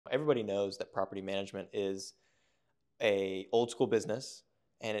everybody knows that property management is a old school business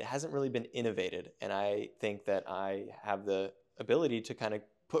and it hasn't really been innovated. And I think that I have the ability to kind of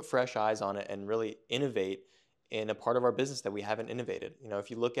put fresh eyes on it and really innovate in a part of our business that we haven't innovated. If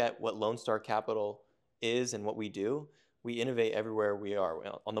you look at what Lone Star Capital is and what we do, we innovate everywhere we are.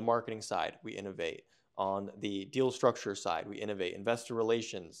 On the marketing side, we innovate. On the deal structure side, we innovate. Investor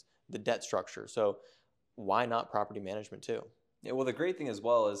relations, the debt structure. So why not property management too? Yeah, well, the great thing as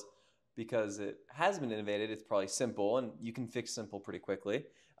well is because it has been innovated, it's probably simple and you can fix simple pretty quickly.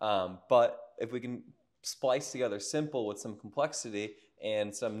 But if we can splice together simple with some complexity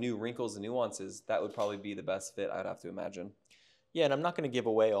and some new wrinkles and nuances, that would probably be the best fit, I'd have to imagine. Yeah, and I'm not going to give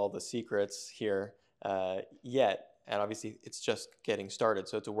away all the secrets here yet. And obviously, it's just getting started,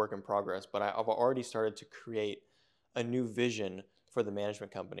 so it's a work in progress. But I've already started to create a new vision for the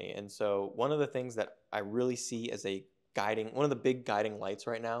management company. And so, one of the things that I really see as one of the big guiding lights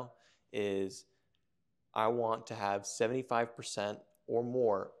right now is I want to have 75% or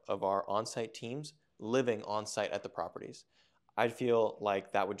more of our on site teams living on site at the properties. I feel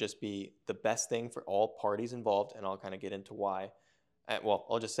like that would just be the best thing for all parties involved, and I'll kind of get into why. Well,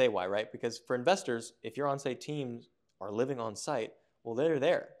 I'll just say why, right? Because for investors, if your on-site teams are living on site, well, they're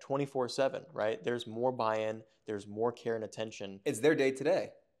there 24/7, right? There's more buy-in, there's more care and attention. It's their day to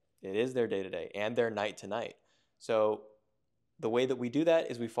day. It is their day to day and their night to night. So the way that we do that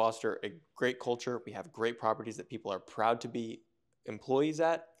is we foster a great culture. We have great properties that people are proud to be employees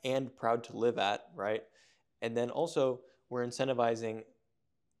at and proud to live at, right? And then also we're incentivizing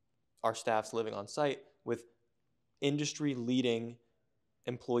our staffs living on site with industry leading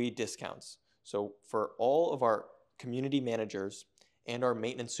employee discounts. So for all of our community managers and our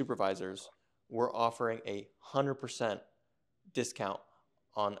maintenance supervisors, we're offering a 100% discount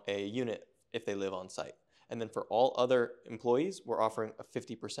on a unit if they live on site. And then for all other employees, we're offering a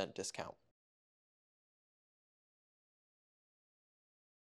 50% discount.